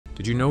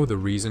Did you know the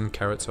reason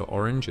carrots are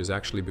orange is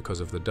actually because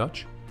of the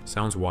Dutch?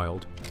 Sounds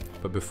wild,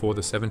 but before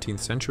the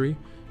 17th century,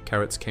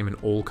 carrots came in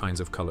all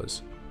kinds of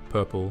colors: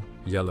 purple,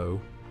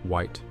 yellow,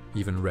 white,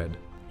 even red.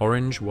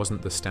 Orange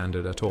wasn't the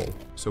standard at all.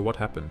 So what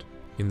happened?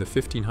 In the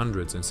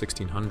 1500s and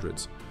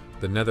 1600s,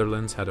 the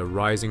Netherlands had a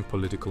rising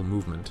political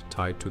movement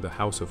tied to the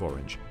House of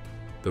Orange,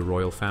 the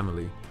royal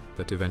family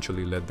that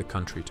eventually led the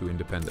country to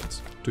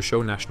independence. To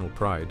show national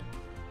pride,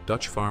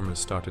 Dutch farmers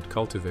started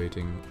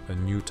cultivating a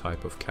new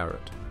type of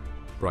carrot,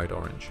 bright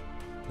orange,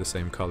 the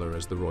same color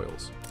as the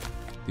royals.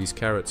 These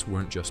carrots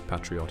weren't just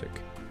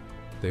patriotic.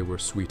 They were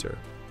sweeter,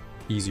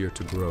 easier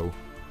to grow,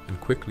 and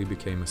quickly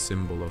became a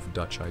symbol of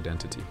Dutch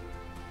identity.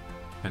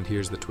 And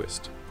here's the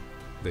twist.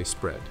 They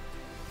spread.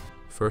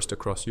 First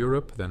across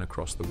Europe, then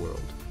across the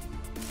world.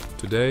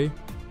 Today,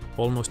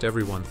 almost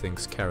everyone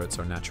thinks carrots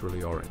are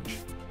naturally orange,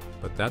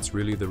 but that's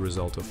really the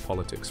result of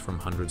politics from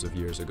hundreds of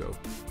years ago.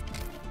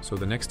 So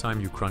the next time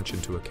you crunch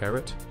into a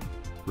carrot,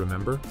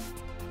 remember,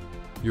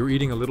 you're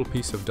eating a little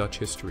piece of Dutch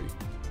history.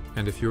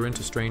 And if you're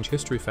into strange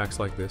history facts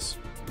like this,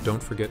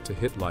 don't forget to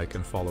hit like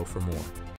and follow for more.